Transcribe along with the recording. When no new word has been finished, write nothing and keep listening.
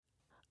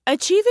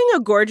Achieving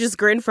a gorgeous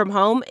grin from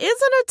home isn't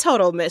a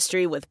total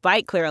mystery with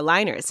Byte Clear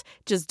aligners.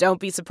 Just don't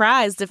be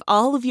surprised if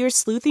all of your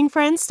sleuthing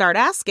friends start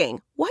asking,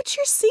 "What's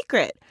your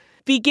secret?"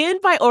 Begin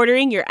by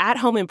ordering your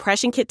at-home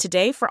impression kit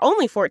today for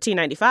only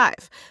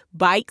 $14.95.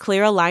 Byte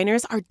Clear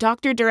aligners are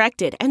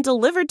doctor-directed and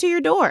delivered to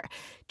your door.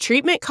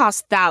 Treatment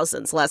costs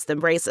thousands less than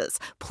braces.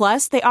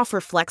 Plus, they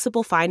offer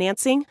flexible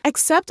financing,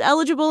 accept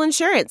eligible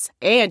insurance,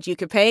 and you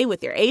can pay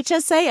with your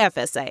HSA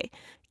FSA.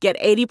 Get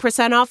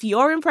 80% off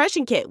your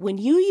impression kit when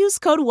you use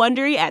code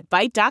WONDERY at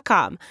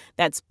Byte.com.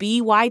 That's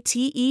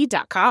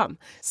BYTE.com.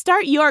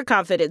 Start your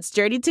confidence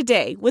journey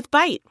today with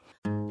Byte.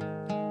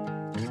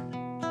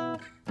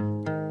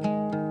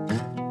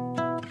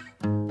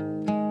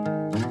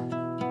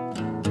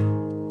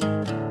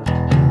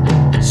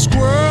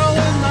 Squirrel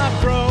in my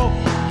fro,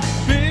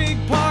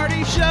 big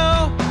party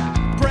show.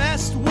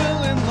 Breast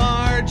will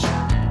enlarge,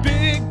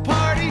 big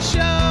party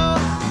show.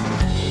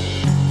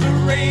 The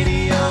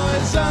radio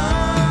is on.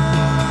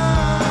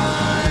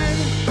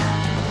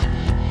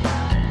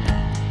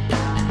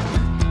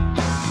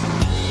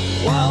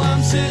 While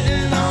I'm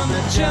sitting on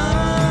the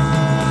john.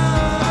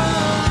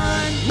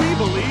 We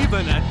believe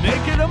in a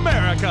naked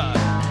America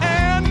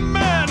and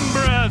man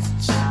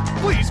breasts.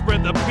 Please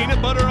spread the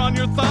peanut butter on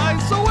your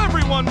thighs so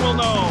everyone will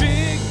know.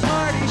 Big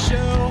party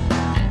show.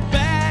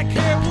 Back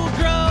hair will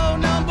grow.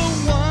 Number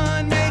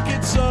one, make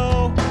it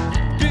so.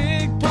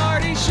 Big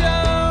party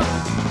show.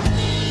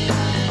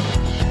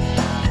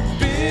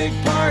 Big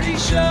party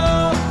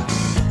show.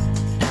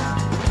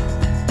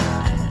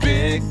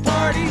 Big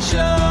party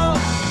show.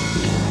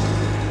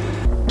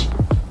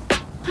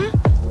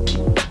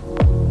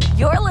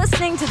 You're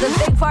listening to the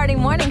Big Party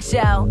Morning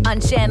Show on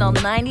Channel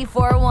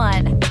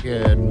 94.1.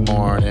 Good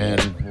morning.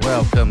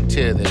 Welcome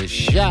to the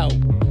show.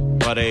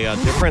 What a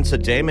difference a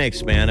day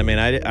makes, man. I mean,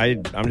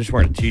 I'm just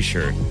wearing a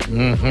T-shirt.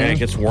 And it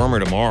gets warmer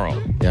tomorrow.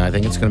 Yeah, I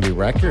think it's going to be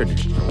record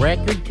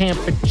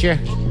temperature.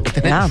 But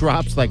then it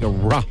drops like a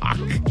rock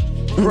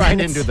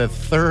right into the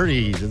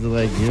 30s. It's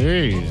like,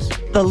 geez.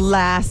 The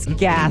last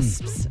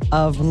gasps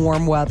of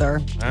warm weather.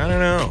 I don't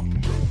know.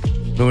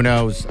 Who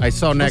knows? I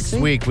saw next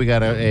week we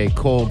got a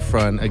cold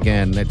front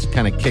again that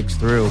kind of kicks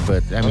through,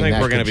 but I mean, think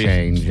that we're going could to be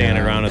change,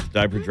 standing around at the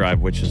diaper drive,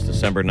 which is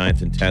December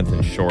 9th and 10th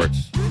in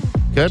shorts.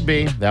 Could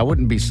be. That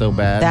wouldn't be so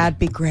bad. That'd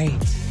be great.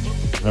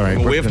 All right.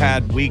 We've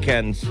had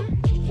weekends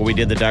where we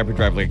did the diaper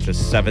drive like the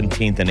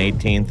 17th and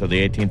 18th or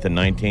the 18th and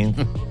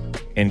 19th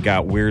and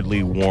got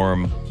weirdly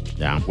warm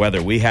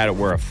weather. We had it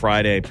where a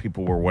Friday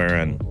people were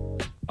wearing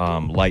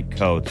light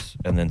coats,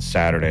 and then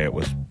Saturday it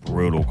was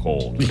brutal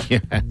cold.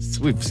 Yes,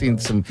 we've seen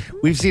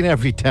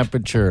every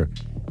temperature,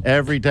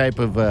 every type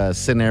of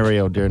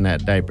scenario during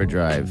that diaper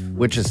drive,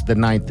 which is the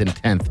 9th and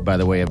 10th, by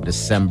the way, of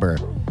December.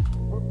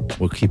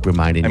 We'll keep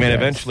reminding you. I mean, guys.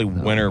 eventually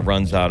winter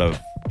runs out of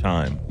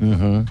time.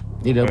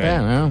 You know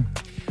that, huh?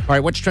 All right,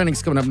 what's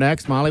trending's coming up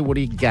next? Molly, what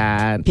do you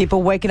got?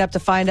 People waking up to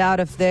find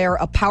out if they're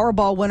a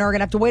Powerball winner are going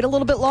to have to wait a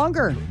little bit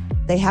longer.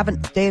 They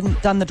haven't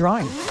done the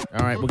drawing.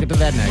 All right, we'll get to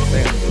that next.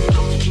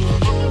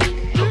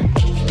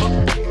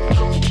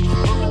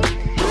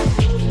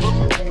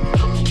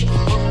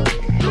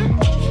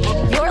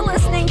 You're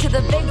listening to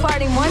the Big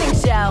Party Morning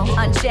Show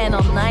on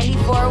Channel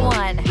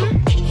 94.1.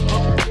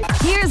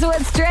 Here's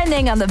what's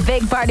trending on the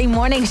Big Party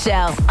Morning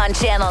Show on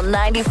Channel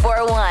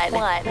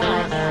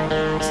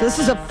 94.1. So this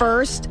is a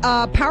first.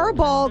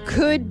 Powerball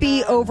could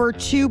be over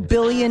 $2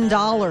 billion,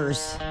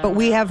 but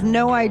we have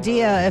no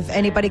idea if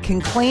anybody can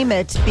claim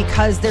it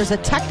because there's a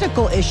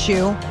technical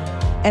issue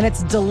and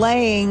it's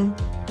delaying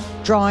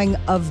drawing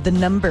of the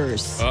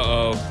numbers.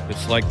 Uh-oh.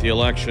 It's like the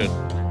election.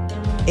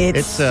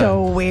 It's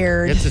so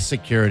weird. It's a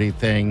security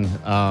thing.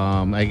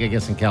 I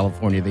guess in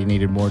California they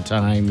needed more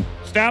time.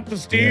 Stop the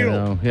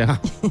steal. Yeah.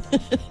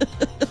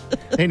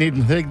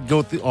 They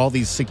go through all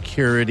these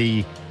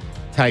security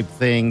type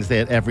things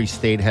that every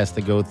state has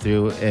to go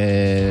through,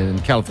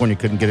 and California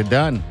couldn't get it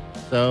done.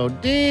 So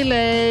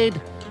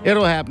delayed.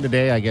 It'll happen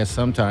today, I guess,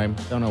 sometime.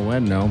 Don't know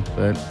when, no,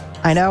 but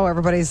I know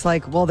everybody's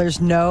like, well, there's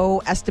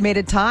no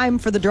estimated time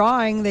for the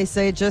drawing. They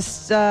say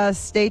just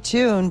stay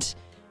tuned.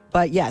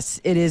 But yes,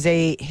 it is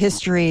a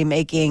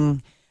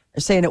history-making.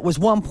 They're saying it was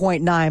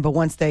 1.9, but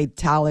once they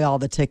tally all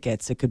the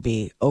tickets, it could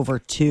be over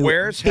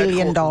 $2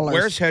 billion.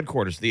 Where's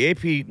headquarters? The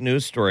AP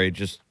news story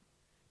just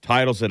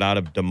titles it out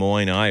of Des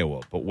Moines,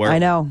 Iowa. But where? I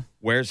know.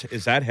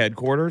 Is that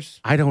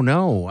headquarters? I don't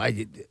know.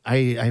 I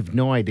have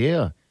no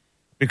idea.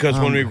 Because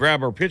when we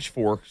grab our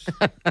pitchforks,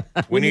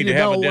 we need to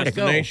have a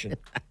destination.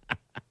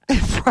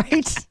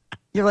 Right?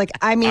 You're like,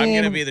 I mean, I'm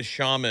going to be the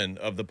shaman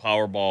of the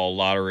Powerball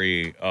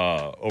lottery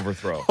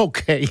overthrow.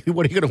 Okay,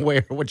 what are you going to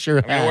wear? What's your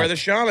hat? I'm going to wear the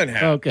shaman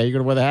hat. Okay, you're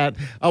going to wear the hat.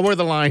 I'll wear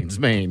the lion's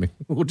mane.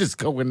 We'll just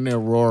go in there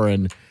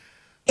roaring.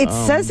 It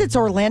says it's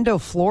Orlando,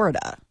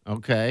 Florida.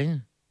 Okay.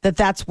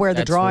 That's where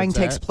the drawing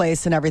takes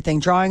place and everything.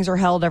 Drawings are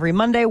held every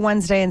Monday,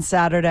 Wednesday, and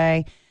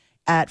Saturday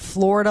at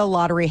Florida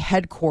Lottery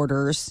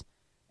headquarters.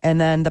 And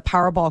then the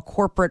Powerball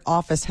corporate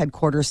office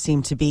headquarters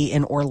seem to be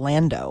in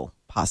Orlando,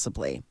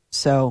 possibly.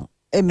 So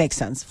it makes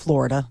sense.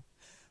 Florida.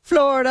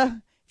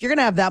 If If you're going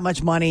to have that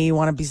much money, you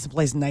want to be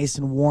someplace nice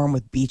and warm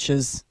with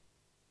beaches.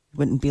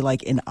 Wouldn't be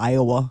like in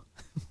Iowa.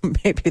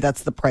 Maybe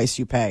that's the price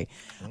you pay.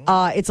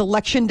 It's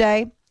election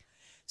day.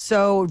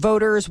 So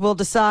voters will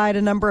decide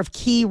a number of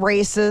key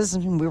races.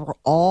 And we were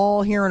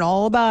all hearing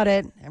all about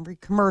it. Every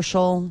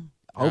commercial,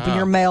 open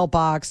your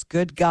mailbox.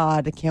 Good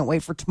God, I can't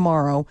wait for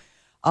tomorrow.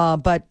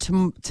 But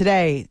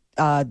today,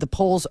 the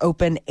polls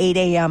open 8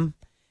 a.m.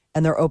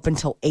 and they're open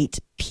till 8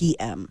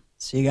 p.m.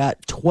 So you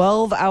got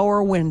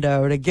 12-hour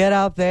window to get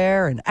out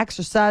there and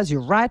exercise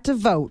your right to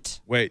vote.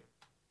 Wait,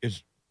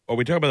 are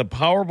we talking about the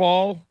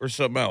Powerball or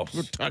something else?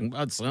 We're talking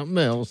about something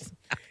else.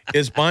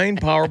 Is buying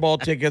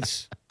Powerball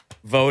tickets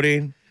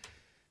voting?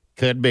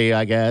 Could be,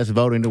 I guess,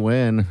 voting to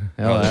win.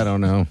 Hell, I don't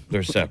know.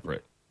 They're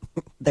separate.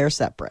 They're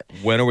separate.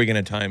 When are we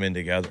going to tie them in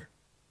together?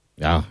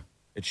 Yeah.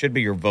 It should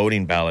be your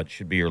voting ballot.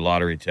 Should be your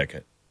lottery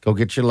ticket. Go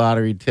get your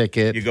lottery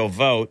ticket. You go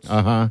vote.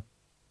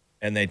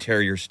 And they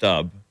tear your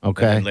stub.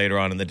 Okay. And then later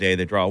on in the day,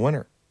 they draw a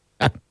winner.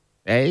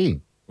 Hey.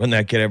 Wouldn't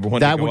that get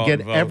everyone That to go would out get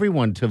and vote?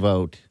 everyone to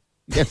vote.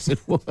 Yes, it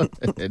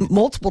would.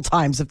 Multiple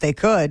times if they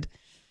could.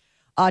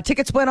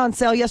 Tickets went on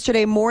sale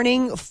yesterday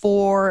morning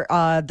for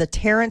the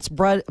Terrence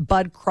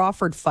Bud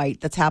Crawford fight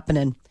that's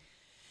happening.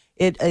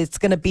 It's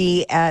going to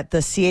be at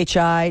the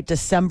CHI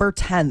December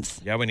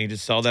 10th. Yeah, we need to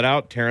sell that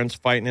out. Terrence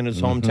fighting in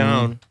his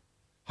hometown.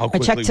 How I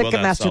quickly checked will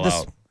that Ticketmaster sell this.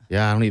 out?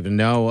 Yeah, I don't even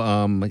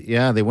know.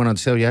 Yeah, they went on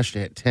sale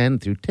yesterday at 10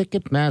 through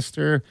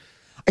Ticketmaster.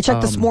 I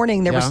checked this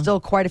morning. There were yeah. still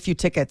quite a few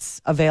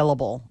tickets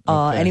available,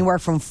 anywhere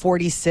from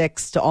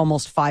 $46 to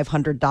almost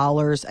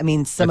 $500. I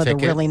mean, some Per of the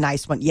ticket? really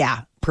nice ones,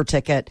 per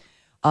ticket.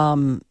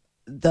 The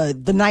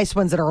nice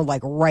ones that are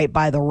like right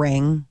by the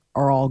ring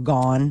are all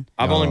gone.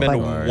 I've only been to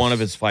course. one of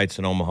his fights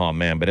in Omaha,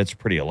 man, but it's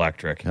pretty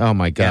electric. Oh,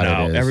 my God,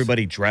 And, it is.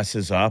 everybody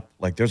dresses up.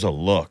 Like, there's a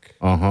look.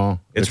 Uh-huh.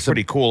 It's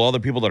pretty cool. All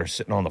the people that are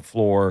sitting on the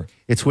floor.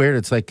 It's weird.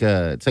 It's like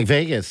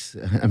Vegas.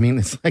 I mean,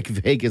 it's like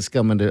Vegas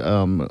coming to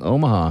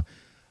Omaha.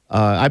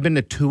 I've been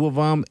to two of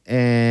them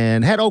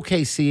and had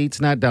okay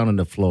seats, not down on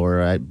the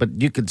floor, but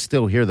you could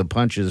still hear the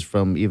punches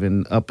from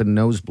even up in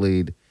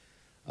nosebleed.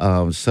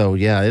 So,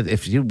 yeah,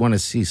 if you want to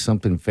see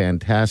something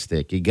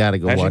fantastic, you got to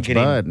go Imagine watch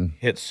getting Bud.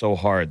 hit so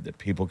hard that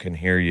people can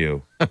hear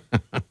you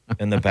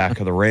in the back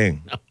of the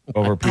ring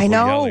over people I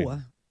know.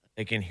 yelling.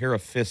 They can hear a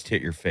fist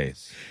hit your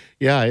face.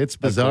 Yeah, it's A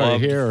bizarre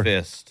gloved here.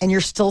 fist. And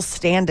you're still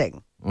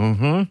standing.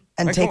 Mm-hmm. And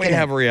Why can't taking we it.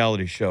 have a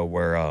reality show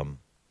where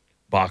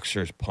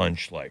boxers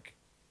punch, like,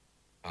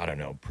 I don't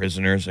know,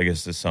 prisoners? I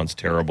guess this sounds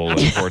terrible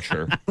and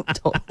torture.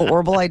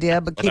 Horrible idea,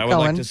 but But keep I would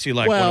going. like to see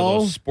like one of Well-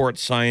 those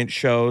sports science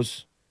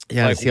shows.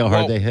 Yeah, Like, see how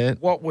hard what- they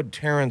hit. What would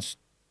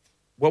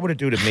it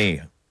do to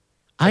me?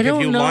 I Like, don't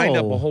if you know. lined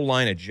up a whole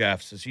line of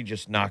Jeffs, is he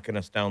just knocking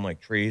us down like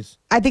trees?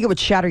 I think it would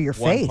shatter your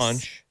One face.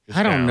 punch? Just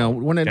I don't down, know.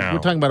 When we're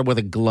down. talking about it with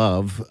a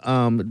glove,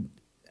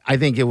 I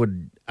think it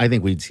would. I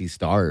think we'd see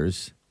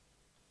stars.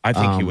 I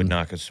think he would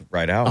knock us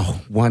right out.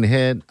 Oh, one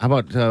hit. How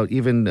about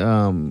even?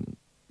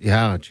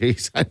 Yeah,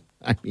 jeez.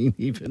 I mean,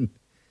 even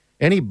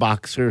any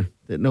boxer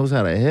that knows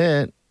how to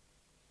hit,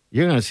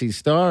 you're going to see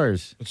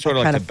stars. It's sort of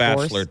What like The kind of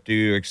force? Bachelor. Do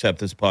you accept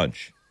this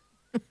punch?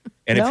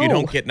 And if you No.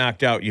 don't get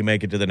knocked out, you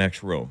make it to the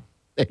next room.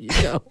 There you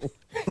go.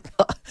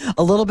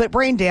 A little bit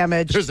brain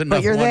damage, There's but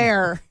another you're one.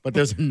 there. But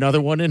there's another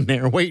one in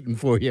there waiting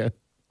for you.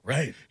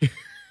 Right.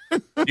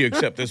 Do you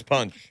accept this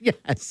punch?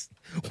 Yes.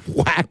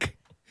 Whack.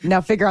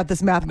 Now figure out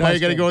this math Now you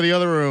question. got to go to the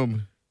other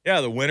room.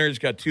 Yeah, the winner's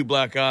got two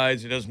black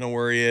eyes. He doesn't know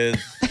where he is.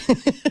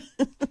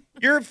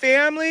 Your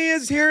family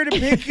is here to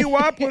pick you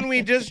up when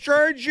we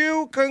discharge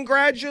you.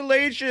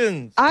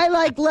 Congratulations. I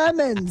like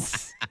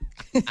lemons.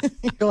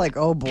 You're like,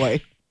 oh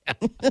boy.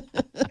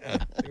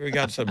 We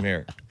got some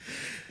here.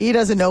 He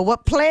doesn't know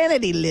what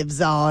planet he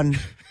lives on.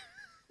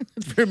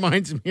 It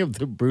reminds me of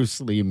the Bruce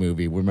Lee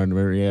movie.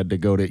 Remember, he had to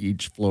go to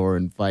each floor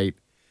and fight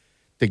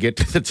to get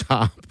to the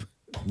top.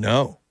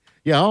 No.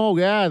 Yeah, oh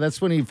yeah,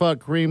 that's when he fought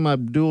Kareem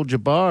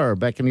Abdul-Jabbar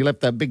back, and he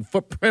left that big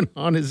footprint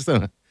on his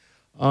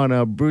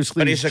on Bruce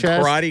Lee's But he's a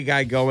chest. karate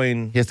guy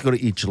going. He has to go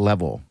to each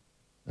level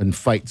and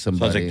fight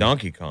somebody. Sounds like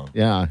Donkey Kong.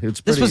 Yeah,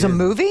 it's This pretty, was a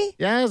movie?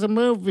 Yeah, it's a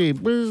movie.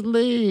 Bruce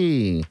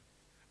Lee.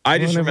 I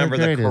just One of the remember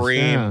that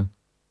greatest, Kareem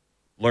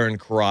learned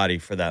karate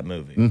for that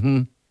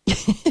movie. Yeah.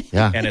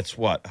 Yeah. And it's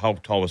what? How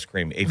tall was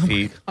Kareem? 8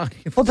 feet?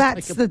 Well,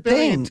 that's the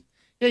thing.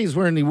 Yeah, he's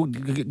wearing.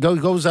 He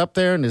goes up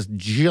there, and this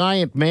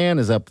giant man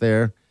is up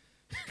there,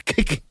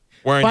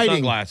 Wearing fighting.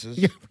 sunglasses.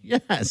 Yeah,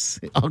 yes.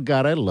 Oh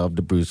God, I love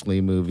the Bruce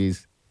Lee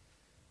movies.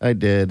 I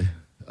did.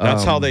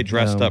 That's how they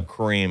dressed no. up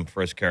Kareem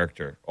for his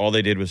character. All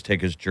they did was take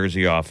his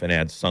jersey off and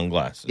add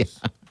sunglasses.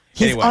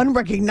 He's Anyway,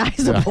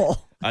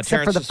 unrecognizable.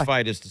 Except for the Terrence's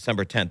fight is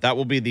December 10th. That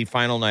will be the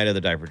final night of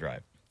the diaper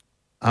drive.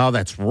 Oh,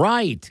 that's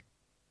right.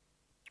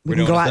 We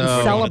can go out and We're doing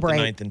it celebrate.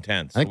 the 9th and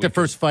 10th. I think the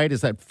first fight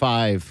is at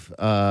 5.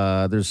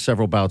 There's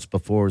several bouts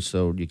before,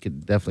 so you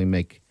could definitely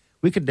make.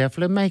 We could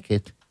definitely make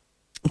it.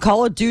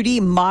 Call of Duty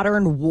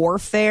Modern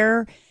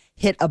Warfare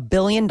hit $1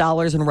 billion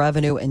in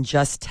revenue in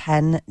just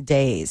 10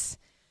 days.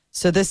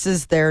 So this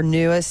is their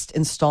newest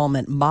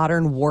installment,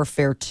 Modern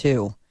Warfare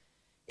 2.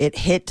 It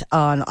hit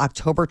on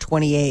October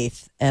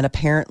 28th, and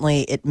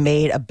apparently it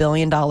made $1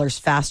 billion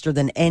faster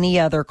than any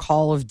other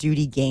Call of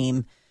Duty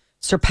game,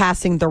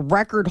 surpassing the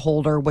record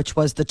holder, which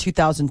was the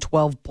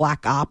 2012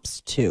 Black Ops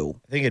 2.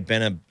 I think it'd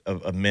been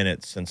a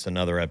minute since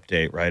another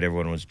update, right?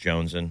 Everyone was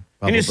jonesing.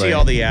 Probably. Can you see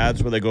all the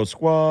ads where they go,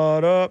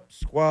 squad up,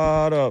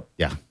 squad up?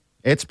 Yeah.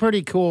 It's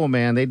pretty cool,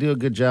 man. They do a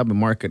good job of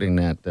marketing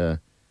that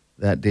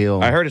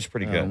deal. I heard it's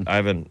pretty good.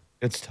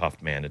 It's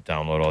tough, man, to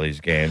download all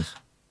these games.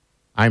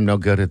 I'm no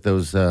good at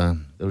those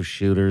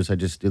shooters. I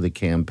just do the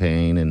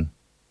campaign, and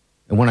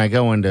when I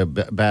go into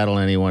battle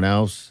anyone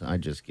else, I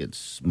just get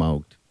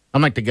smoked.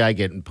 I'm like the guy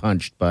getting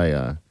punched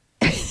by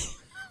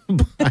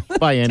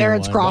by anyone.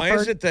 Terrence Crawford. Why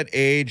is it that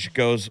age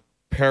goes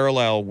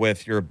parallel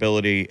with your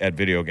ability at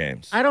video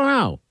games? I don't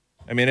know.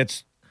 I mean,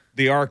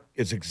 the arc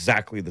is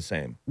exactly the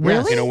same.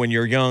 Really? You know, when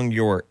you're young,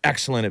 you're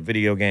excellent at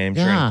video games.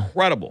 Yeah. You're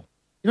incredible.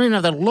 You don't even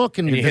have that look,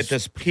 and And you you're hit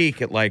this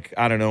peak at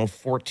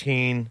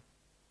 14.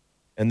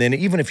 And then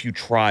even if you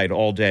tried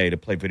all day to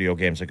play video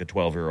games like a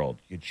 12-year-old,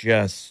 you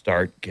just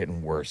start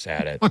getting worse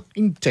at it.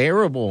 I'm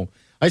terrible.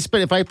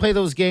 If I play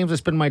those games, I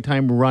spend my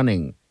time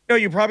running. No,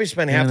 you probably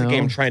spend half the know.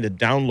 game trying to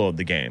download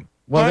the game.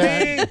 Well,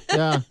 Honey!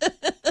 yeah.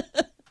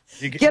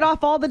 Get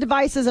off all the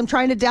devices. I'm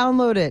trying to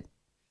download it.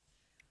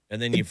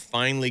 And then you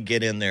finally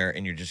get in there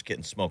and you're just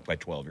getting smoked by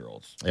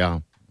 12-years. Yeah.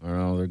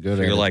 Oh, they're good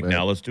So at you're it, like, but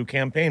now let's do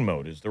campaign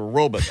mode. Is there a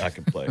robot I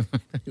can play?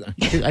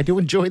 I do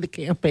enjoy the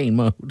campaign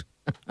mode.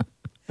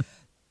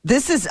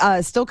 This is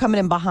still coming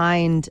in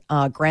behind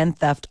Grand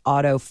Theft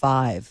Auto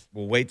 5.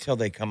 Well, wait till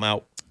they come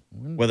out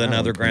with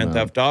another come Grand out?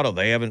 Theft Auto.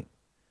 They haven't.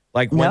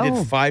 Like, when No.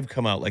 did 5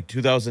 come out? Like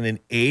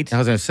 2008? I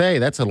was going to say,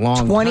 that's a long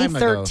time ago.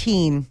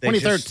 2013.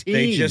 2013.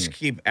 They just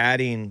keep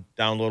adding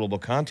downloadable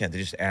content. They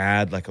just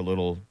add like a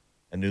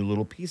new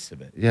little piece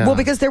of it. Yeah. Well,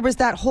 because there was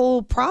that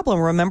whole problem.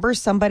 Remember,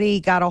 somebody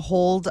got a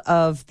hold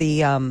of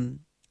the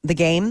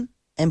game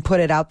and put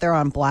it out there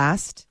on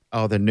blast.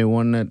 Oh, the new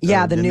one?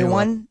 Yeah, the new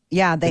one.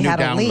 Yeah, they the new had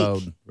a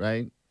download, leak.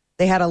 right?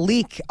 They had a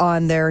leak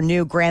on their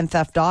new Grand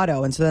Theft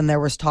Auto, and so then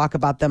there was talk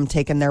about them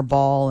taking their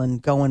ball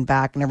and going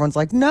back, and everyone's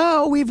like,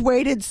 "No, we've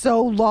waited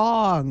so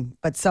long."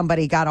 But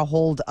somebody got a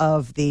hold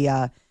of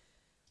the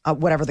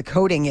whatever the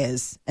coding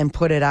is and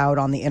put it out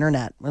on the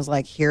internet. It was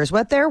like, "Here's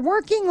what they're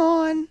working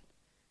on,"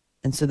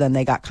 and so then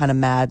they got kind of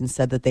mad and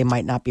said that they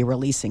might not be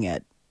releasing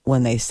it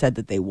when they said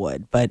that they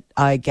would. But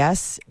I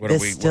guess What are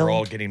this we? still. We're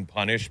all getting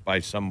punished by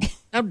some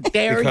How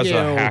dare because you?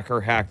 a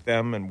hacker hacked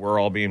them, and we're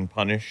all being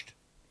punished.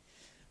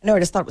 No, I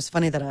just thought it was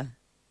funny that a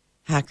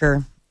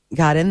hacker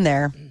got in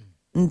there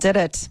and did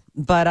it.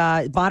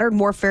 But Modern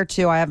Warfare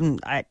 2,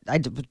 I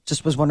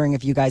just was wondering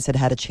if you guys had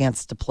had a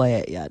chance to play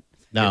it yet.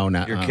 No,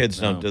 no. Your kids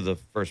don't do the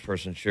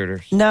first-person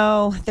shooters.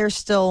 No, they're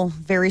still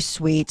very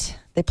sweet.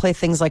 They play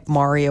things like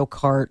Mario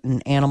Kart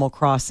and Animal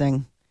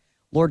Crossing.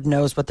 Lord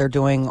knows what they're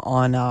doing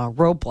on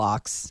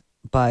Roblox.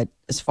 But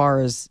as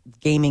far as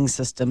gaming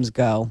systems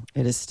go,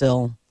 it is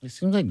still... It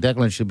seems like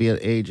Declan should be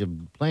at the age of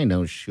playing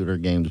those shooter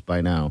games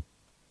by now.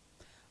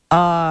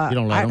 You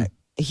don't let him?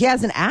 He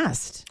hasn't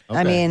asked.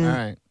 I Okay, mean, all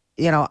right.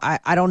 you know,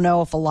 I don't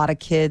know if a lot of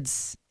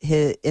kids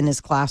in his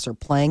class are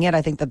playing it.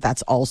 I think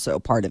that's also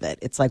part of it.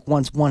 It's like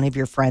once one of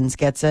your friends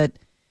gets it,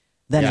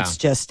 then Yeah. it's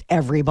just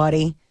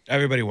everybody.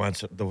 Everybody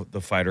wants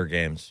the fighter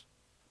games.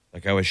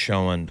 Like I was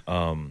showing,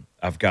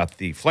 I've got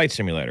the flight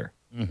simulator,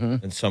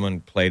 and someone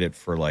played it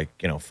for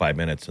 5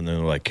 minutes, and then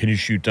they're like, "Can you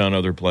shoot down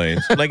other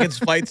planes?" Like it's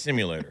flight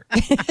simulator.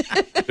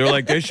 They're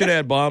like, "They should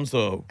add bombs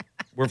though."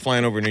 We're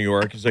flying over New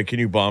York. He's like, "Can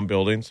you bomb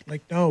buildings?" I'm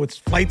like, "No, it's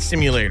flight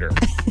simulator."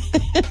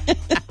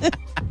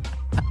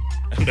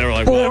 And they were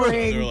like, "Whatever."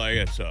 Boring. They're like,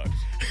 "It sucks."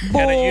 And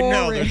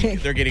Boring.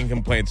 they're getting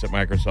complaints at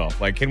Microsoft.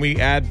 Like, can we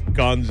add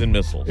guns and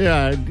missiles?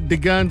 Yeah, the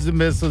guns and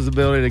missiles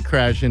ability to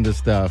crash into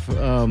stuff.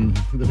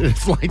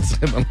 It's Flight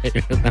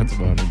Simulator. That's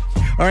about it.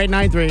 All right,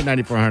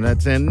 938-9400.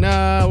 That's in.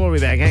 We'll be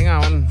back. Hang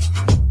on.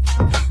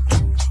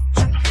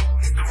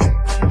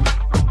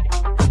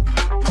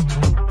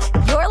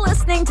 You're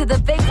listening to the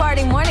Big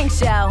Party Morning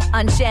Show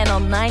on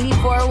Channel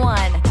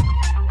 94.1.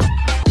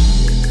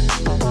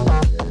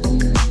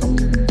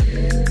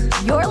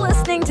 You're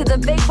listening to the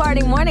Big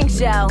Party Morning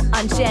Show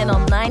on Channel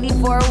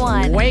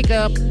 94.1. Wake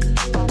up.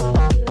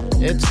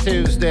 It's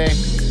Tuesday.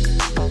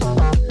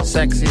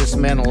 Sexiest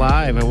men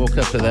alive. I woke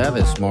up to that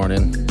this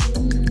morning.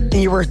 And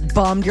you were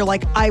bummed. You're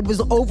like, I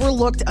was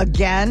overlooked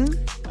again.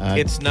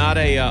 It's not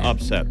a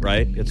upset,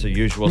 right? It's a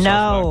usual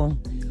No.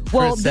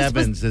 Well, Chris this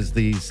Evans is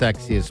the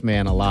sexiest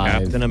man alive.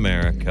 Captain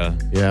America.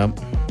 Yeah.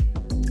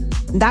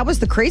 that was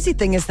the crazy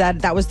thing is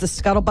that was the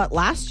scuttlebutt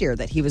last year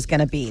that he was going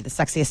to be the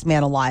sexiest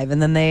man alive.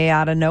 And then they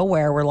out of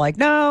nowhere were like,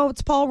 no,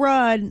 it's Paul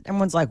Rudd.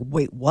 Everyone's like,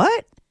 wait,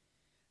 what?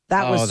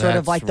 That was sort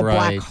of that's like the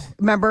right. black.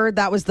 Remember,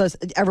 that was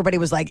everybody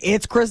was like,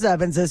 it's Chris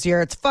Evans this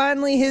year. It's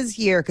finally his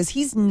year because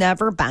he's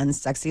never been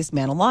sexiest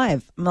man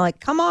alive. I'm like,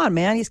 come on,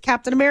 man. He's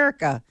Captain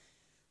America.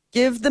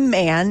 Give the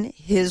man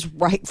his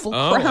rightful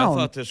Oh, crown. I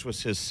thought this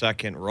was his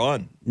second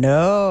run.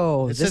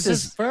 No, Is this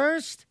his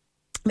first?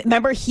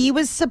 Remember, he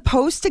was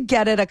supposed to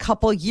get it a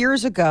couple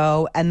years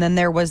ago, and then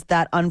there was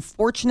that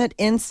unfortunate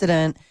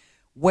incident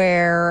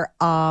where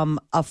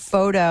a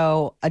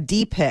photo, a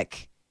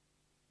D-pic,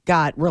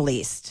 got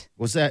released.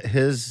 Was that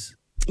his?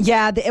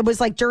 Yeah, it was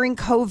like during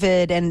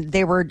COVID, and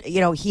they were,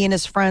 he and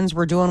his friends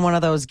were doing one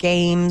of those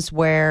games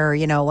where,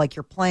 like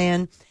you're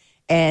playing,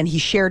 and he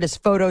shared his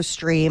photo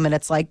stream, and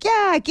it's like,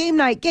 yeah, game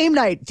night,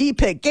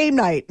 D-pic, game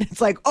night.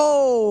 It's like,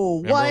 oh,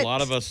 Remember, what? a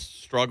lot of us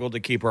struggled to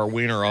keep our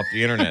wiener off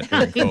the internet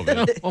during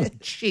COVID. Oh,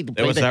 gee,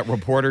 There was that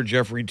reporter,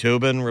 Jeffrey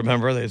Toobin.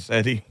 Remember, they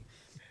said in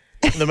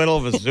the middle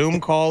of a Zoom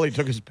call, he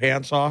took his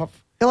pants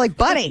off. They're like,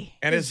 buddy.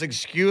 And his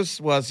excuse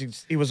was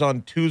he was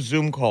on 2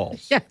 Zoom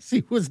calls. Yes,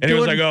 he was. And he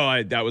was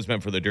like, that was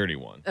meant for the dirty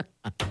one.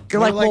 You're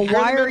like, well, "You're in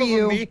why the are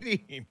middle of a you?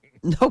 meeting."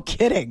 No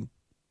kidding.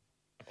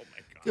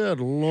 Good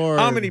Lord.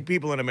 How many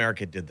people in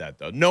America did that,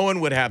 though? No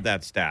one would have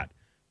that stat.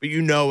 But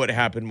it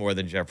happened more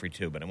than Jeffrey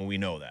Toobin. I mean, we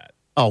know that.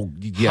 Oh,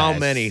 yes. How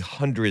many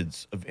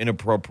hundreds of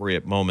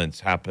inappropriate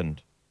moments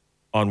happened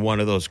on one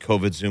of those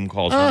COVID Zoom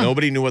calls where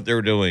nobody knew what they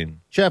were doing?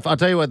 Jeff, I'll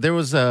tell you what, there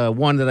was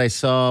one that I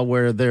saw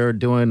where they're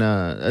doing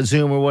a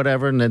Zoom or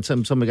whatever, and then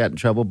somebody got in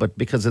trouble, but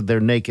because of their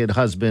naked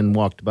husband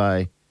walked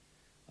by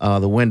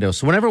the window.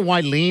 So whenever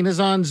Wileen is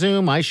on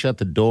Zoom, I shut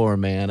the door,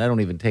 man. I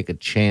don't even take a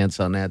chance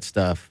on that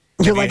stuff.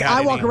 You're like,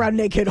 I walk around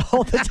naked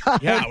all the time.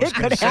 Yeah, I was it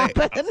going could to say,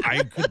 happen.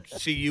 I could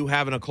see you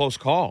having a close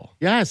call.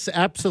 Yes,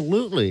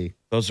 absolutely.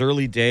 Those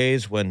early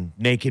days when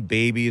naked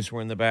babies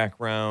were in the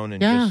background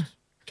and Yeah. just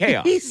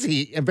chaos.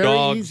 Easy, very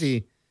Dogs.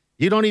 easy.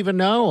 You don't even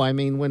know. I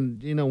mean, when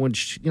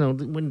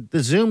the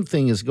Zoom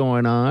thing is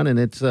going on and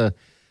it's a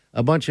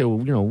bunch of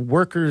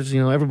workers,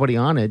 everybody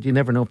on it, you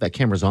never know if that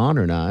camera's on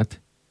or not.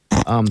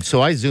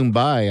 So I zoom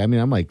by. I mean,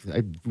 I run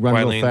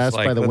real Wileen's fast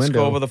like, by the let's window.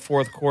 go over the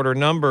fourth quarter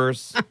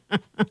numbers.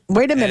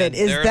 Wait a minute. And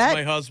Is there's that?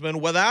 my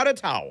husband without a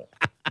towel?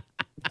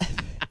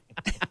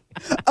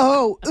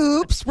 Oh,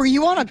 oops. Were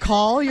you on a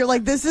call? You're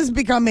like, this is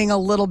becoming a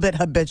little bit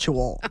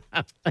habitual.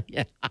 All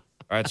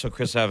right, so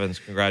Chris Evans,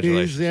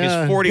 congratulations.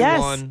 He's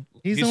 41. Yes.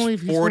 He's only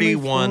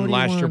 41.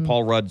 Last year, 41.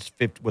 Paul Rudd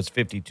was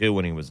 52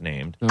 when he was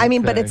named. I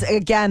mean, but Okay. it's,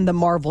 again, the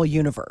Marvel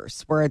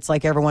universe where it's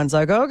like everyone's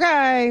like,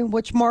 okay,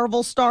 which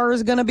Marvel star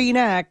is going to be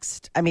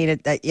next? I mean,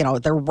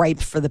 they're ripe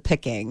for the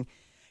picking.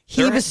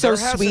 He There- was so there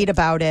hasn't- sweet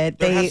about it.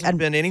 There hasn't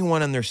been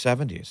anyone in their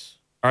 70s.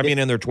 I mean,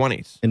 in their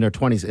 20s. in their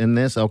 20s in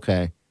this.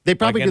 Okay, they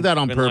probably Like, do that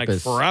on been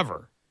purpose. Like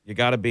forever. You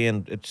got to be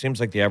in. It seems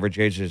like the average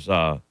age is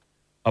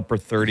upper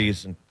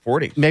 30s and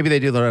 40s. Maybe they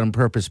do that on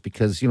purpose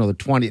because the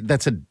 20.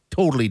 That's a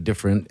totally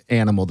different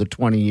animal. The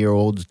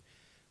 20-year-olds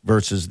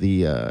versus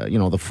the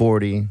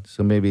 40.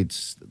 So maybe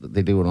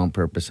they do it on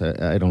purpose.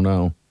 I don't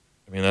know.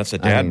 I mean, that's a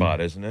dad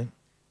bod, isn't it?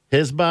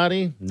 His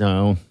body?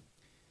 No.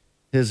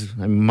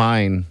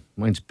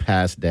 Mine's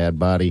past dad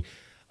body.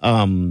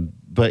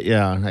 But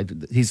yeah,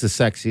 he's the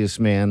sexiest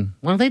man.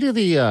 Well, they do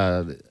the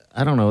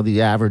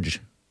the average.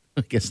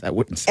 I guess that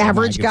wouldn't say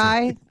average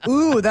magazine. guy.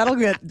 Ooh,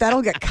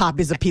 that'll get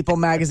copies of People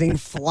magazine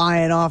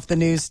flying off the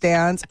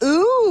newsstands.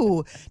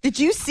 Ooh, did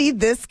you see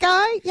this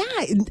guy? Yeah,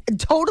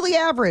 totally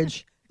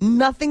average.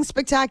 Nothing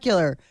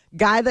spectacular.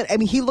 Guy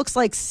he looks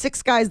like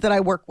 6 guys that I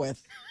work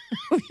with.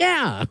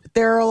 Yeah.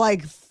 There are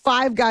like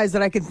 5 guys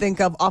that I can think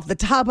of off the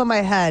top of my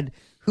head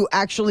who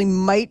actually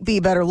might be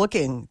better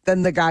looking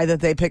than the guy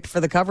that they picked for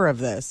the cover of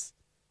this.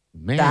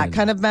 Man, That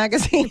kind of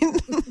magazine.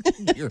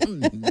 you're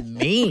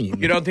mean.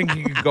 You don't think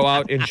you could go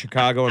out in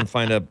Chicago and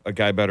find a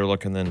guy better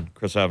looking than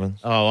Chris Evans?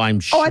 Oh, I'm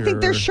sure. Oh, I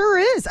think there sure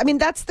is. I mean,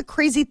 that's the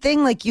crazy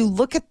thing. Like, you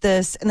look at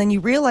this and then you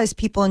realize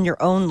people in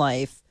your own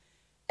life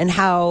and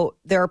how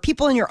there are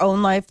people in your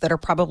own life that are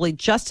probably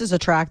just as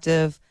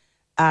attractive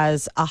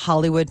as a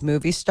Hollywood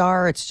movie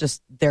star. It's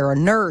just they're a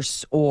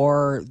nurse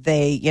or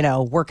they,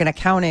 work in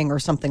accounting or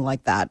something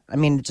like that. I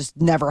mean, it just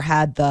never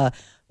had the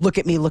look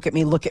at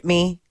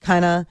me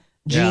kind of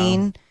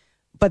gene,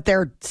 but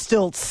they're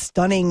still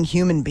stunning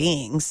human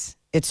beings.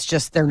 It's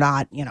just they're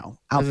not,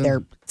 out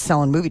there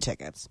selling movie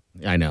tickets.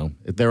 I know.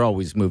 They're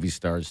always movie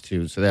stars,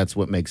 too, so that's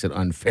what makes it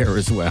unfair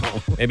as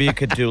well. Maybe you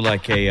could do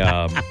like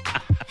a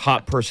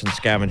hot person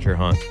scavenger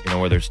hunt,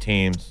 where there's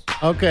teams.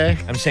 Okay.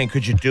 I'm saying,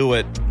 could you do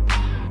it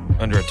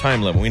under a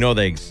time limit? We know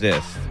they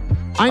exist.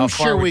 I'm How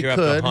far sure would we you have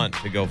could. to hunt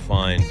to go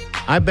find?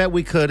 I bet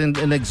we could in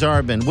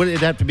Exarban. Would it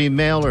have to be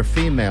male or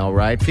female,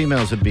 right?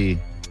 Females would be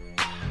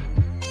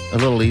a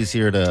little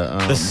easier to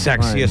The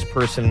sexiest find.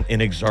 person in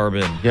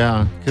Exarban.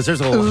 Yeah, because there's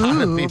a lot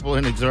of people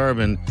in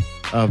Exarban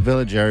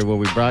village area where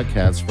we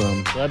broadcast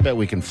from. So I bet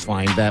we can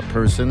find that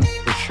person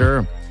for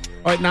sure.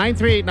 All right,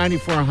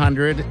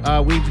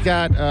 938-9400. We've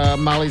got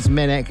Molly's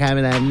Minute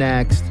coming up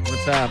next.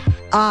 What's up?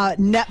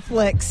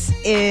 Netflix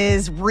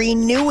is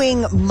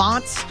renewing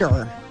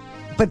Monster,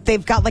 but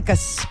they've got like a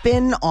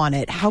spin on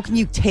it. How can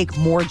you take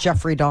more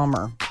Jeffrey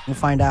Dahmer? We'll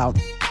find out.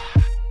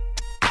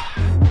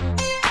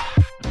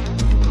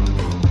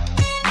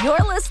 You're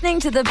listening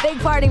to the Big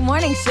Party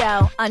Morning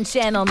Show on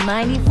Channel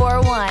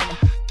 94.1.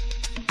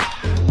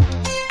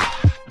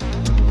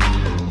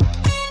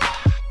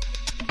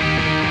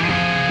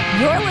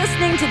 You're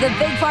listening to the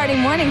Big Party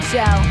Morning Show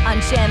on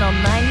Channel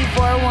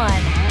 94.1.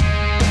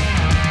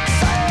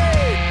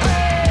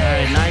 All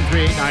right,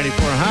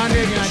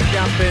 9400. You want to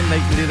jump in, they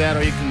can do that,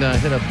 or you can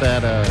hit up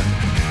that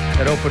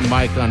open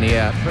mic on the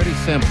app. Pretty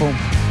simple.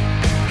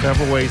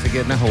 Several ways of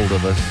getting a hold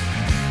of us.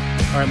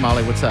 All right,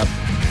 Molly, what's up?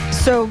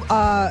 So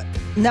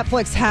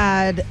Netflix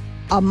had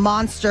a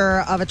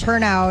monster of a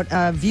turnout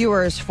of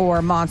viewers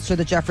for Monster,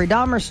 the Jeffrey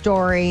Dahmer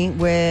story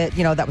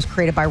that was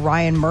created by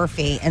Ryan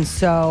Murphy. And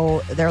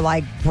so they're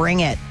like,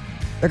 bring it.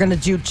 They're going to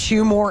do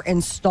 2 more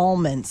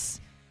installments.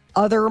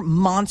 Other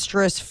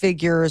monstrous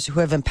figures who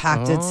have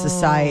impacted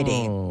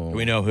society. Do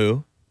we know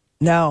who?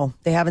 No,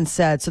 they haven't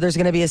said. So there's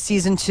going to be a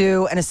season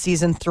 2 and a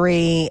season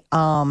 3.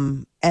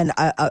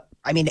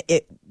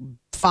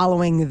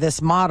 Following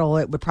this model,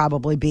 it would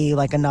probably be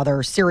like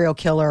another serial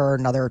killer or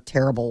another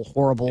terrible,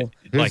 horrible.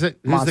 Who's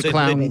the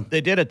clown?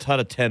 They did a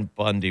ton of Ted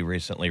Bundy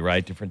recently,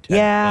 right? Different Ted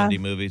Bundy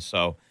movies.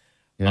 So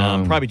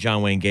probably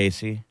John Wayne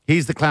Gacy.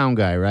 He's the clown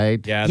guy,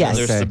 right? Yeah. Yes.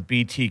 There's the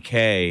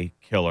BTK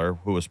killer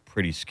who was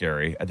pretty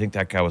scary. I think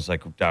that guy was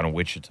like down in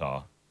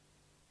Wichita.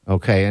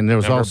 Okay, and there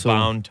was Remember also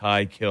Bound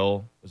Tie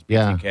Kill was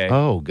yeah. BTK.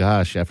 Oh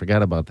gosh, I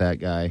forgot about that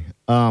guy.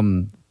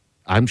 I'm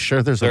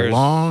sure there's a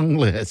long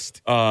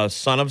list.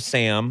 Son of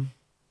Sam.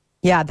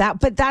 Yeah,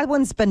 but that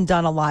one's been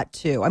done a lot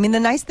too. I mean,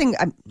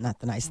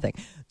 the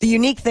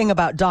unique thing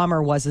about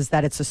Dahmer is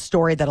that it's a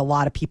story that a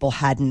lot of people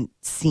hadn't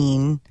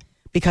seen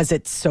because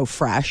it's so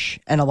fresh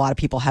and a lot of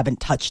people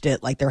haven't touched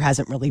it. Like there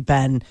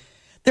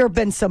have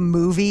been some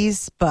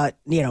movies, but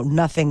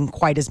nothing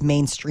quite as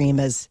mainstream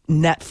as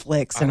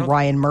Netflix and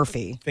Ryan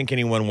Murphy. I think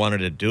anyone wanted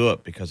to do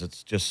it because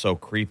it's just so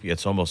creepy.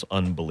 It's almost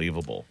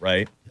unbelievable,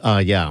 right?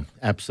 Yeah,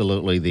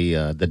 absolutely.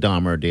 The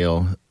Dahmer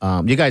deal.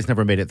 You guys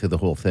never made it through the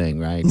whole thing,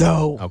 right?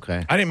 No.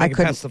 Okay. I didn't make it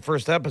past the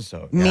first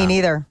episode. Me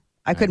neither.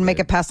 I couldn't make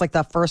it past like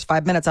the first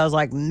 5 minutes. I was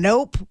like,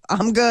 nope,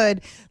 I'm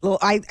good.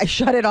 I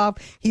shut it off.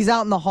 He's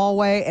out in the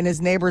hallway and his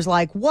neighbor's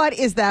like, what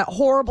is that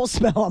horrible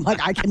smell? I'm like,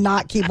 I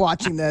cannot keep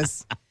watching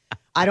this.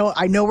 I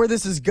know where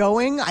this is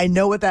going. I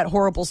know what that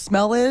horrible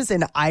smell is,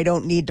 and I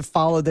don't need to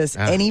follow this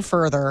any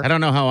further. I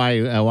don't know how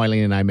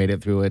Wileen and I made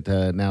it through it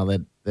now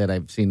that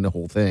I've seen the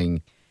whole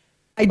thing.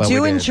 I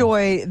do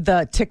enjoy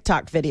the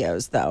TikTok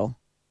videos, though,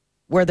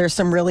 where there's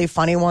some really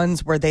funny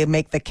ones where they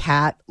make the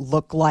cat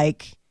look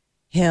like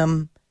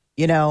him,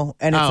 and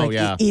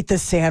it's eat the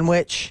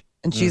sandwich.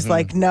 And she's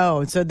like,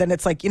 no. So then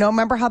it's like,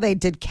 remember how they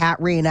did cat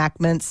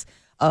reenactments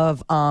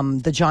of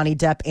the Johnny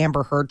Depp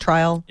Amber Heard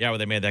trial? Yeah, where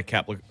they made that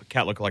cat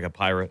look like a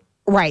pirate.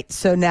 Right.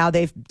 So now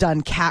they've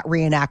done cat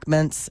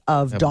reenactments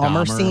of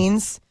Dahmer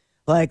scenes.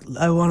 Like,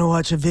 I want to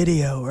watch a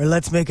video, or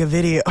let's make a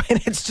video. And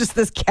it's just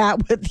this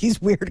cat with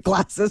these weird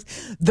glasses.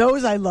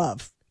 Those I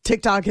love.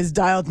 TikTok has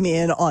dialed me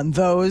in on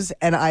those,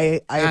 and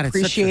I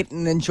appreciate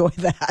and enjoy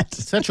that.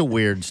 It's such a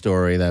weird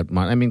story.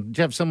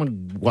 Jeff,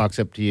 someone walks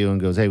up to you and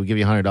goes, hey, we'll give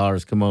you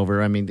 $100, come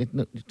over. I mean,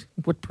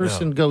 what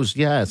person goes,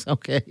 yes,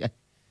 okay.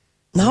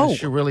 No.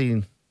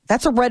 Really...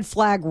 That's a red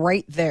flag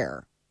right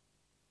there.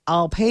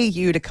 I'll pay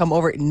you to come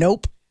over.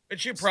 Nope.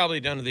 But you've probably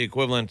done the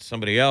equivalent to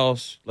somebody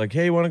else. Like,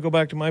 hey, you want to go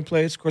back to my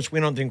place? Of course, we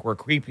don't think we're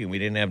creepy. We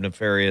didn't have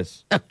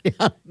nefarious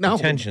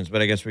intentions,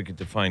 but I guess we could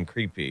define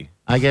creepy.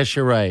 I guess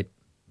you're right.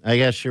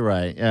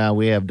 Yeah,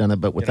 we have done it,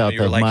 but without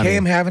you're the like, money. hey,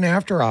 I'm having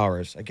after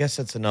hours. I guess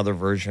that's another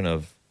version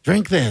of...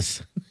 Drink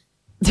this.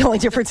 The only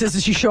difference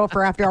is you show up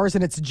for after hours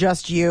and it's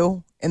just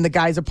you, and the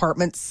guy's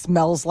apartment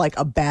smells like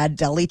a bad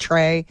deli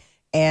tray,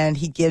 and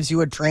he gives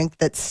you a drink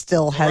that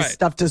still has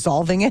stuff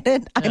dissolving in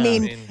it. I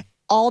mean,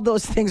 all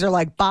those things are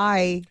like,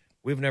 bye.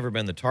 We've never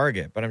been the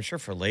target, but I'm sure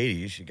for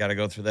ladies, you got to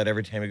go through that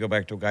every time you go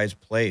back to a guy's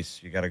place.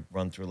 You got to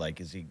run through,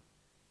 like, is he...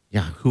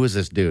 Yeah, who is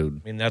this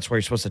dude? I mean, that's where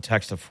you're supposed to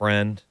text a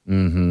friend.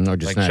 Mm-hmm. Or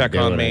just like, check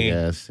on me. I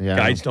guess. Yeah.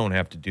 Guys don't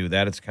have to do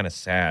that. It's kind of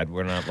sad.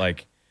 We're not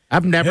like...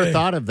 I've never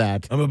thought of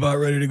that. I'm about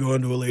ready to go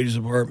into a lady's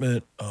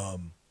apartment.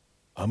 I'm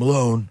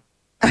alone.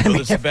 I know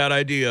this is a bad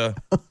idea,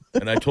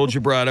 and I told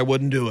you, Brad, I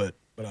wouldn't do it.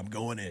 But I'm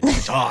going in.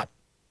 It's hot.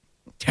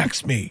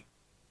 Text me.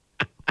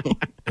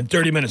 In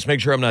 30 minutes, make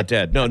sure I'm not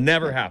dead. No,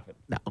 never happened.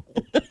 No.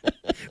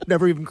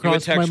 Never even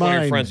crossed my mind. You would text one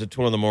of your friends at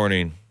 2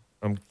 a.m.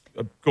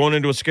 I'm going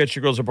into a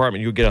sketchy girl's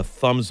apartment. You get a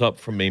thumbs up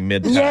from me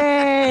mid-text.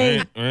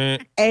 Yay!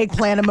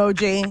 Eggplant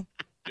emoji.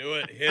 Do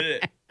it. Hit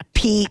it.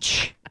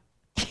 Peach.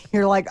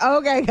 You're like,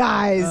 okay,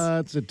 guys.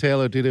 It's a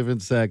tale of two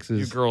different sexes.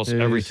 You girls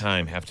every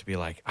time have to be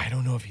like, I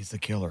don't know if he's the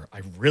killer.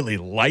 I really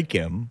like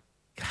him.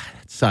 God,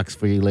 it sucks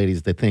for you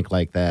ladies to think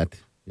like that,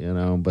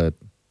 but...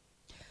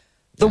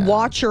 The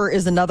Watcher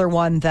is another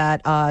one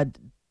that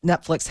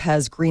Netflix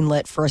has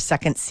greenlit for a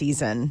second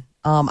season.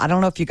 I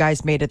don't know if you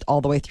guys made it all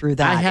the way through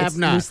that. I have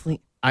not.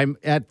 I'm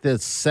at the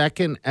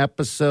second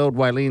episode.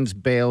 Wileen's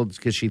bailed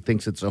because she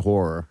thinks it's a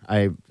horror.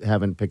 I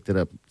haven't picked it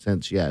up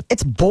since yet.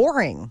 It's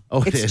boring.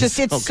 Oh,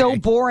 it's so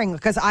boring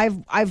because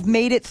I've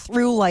made it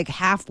through like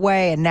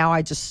halfway and now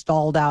I just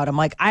stalled out. I'm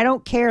like, I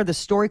don't care. The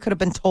story could have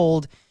been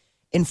told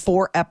in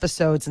 4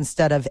 episodes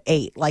instead of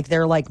 8. Like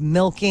they're like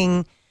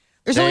milking.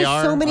 There's only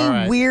so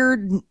many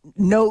weird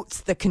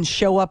notes that can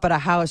show up at a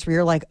house where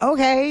you're like,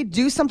 okay,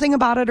 do something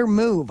about it or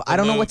move. I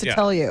don't know what to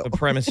tell you. The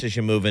premise is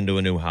you move into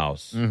a new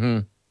house,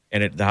 and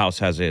the house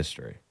has a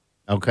history.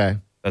 Okay.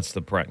 That's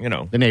the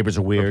The neighbors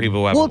are weird. For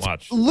people who haven't It's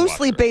watched.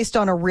 loosely based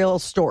on a real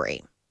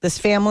story. This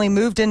family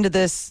moved into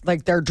this,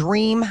 like their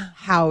dream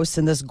house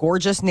in this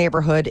gorgeous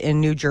neighborhood in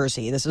New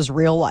Jersey. This is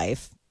real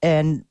life.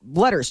 And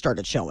letters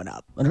started showing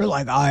up. And they're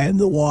like, I am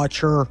the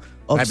watcher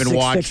of I've been 66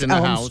 watching the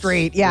Elm house.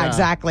 Street. Yeah,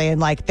 exactly. And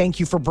like, thank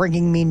you for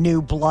bringing me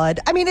new blood.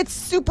 I mean, it's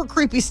super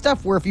creepy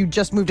stuff where if you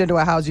just moved into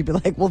a house, you'd be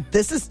like, well,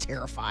 this is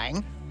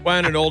terrifying. Well,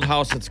 in an old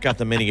house that's got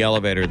the mini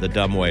elevator, the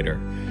dumb waiter.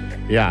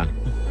 Yeah,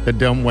 the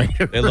dumb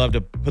waiter. They love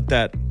to put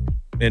that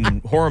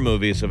in horror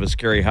movies of a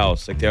scary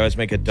house. Like they always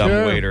make a dumb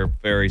waiter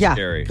very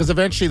scary. Because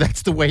eventually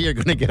that's the way you're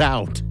going to get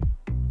out.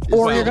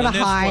 Or you're going in to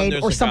this one, hide,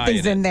 there's or a guy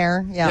something's in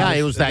there. Yeah,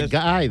 it was that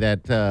guy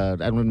that,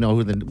 I don't know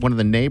who, one of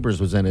the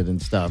neighbors was in it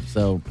and stuff.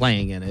 So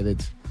playing in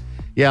it.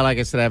 Like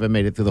I said, I haven't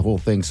made it through the whole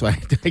thing. So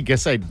I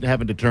guess I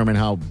haven't determined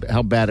how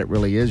bad it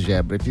really is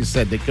yet. But if you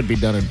said they could be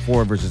done in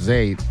 4 versus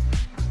 8.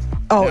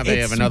 Oh, now they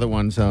have another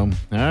one, so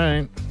all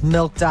right.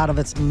 Milked out of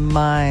its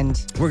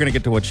mind. We're going to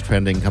get to what's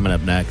trending coming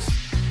up next.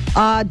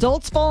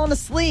 Adults falling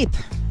asleep.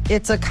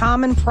 It's a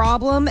common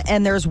problem,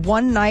 and there's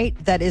one night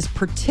that is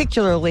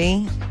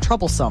particularly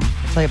troublesome.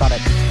 I'll tell you about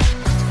it.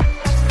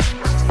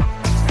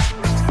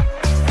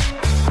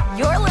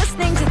 You're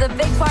listening to the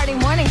Big Party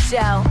Morning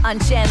Show on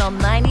Channel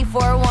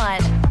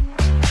 94.1.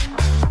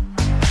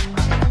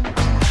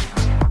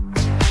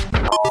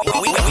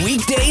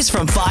 Weekdays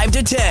from 5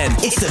 to 10.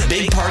 It's the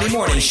Big Party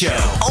Morning Show.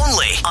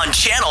 Only on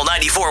Channel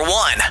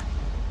 94.1.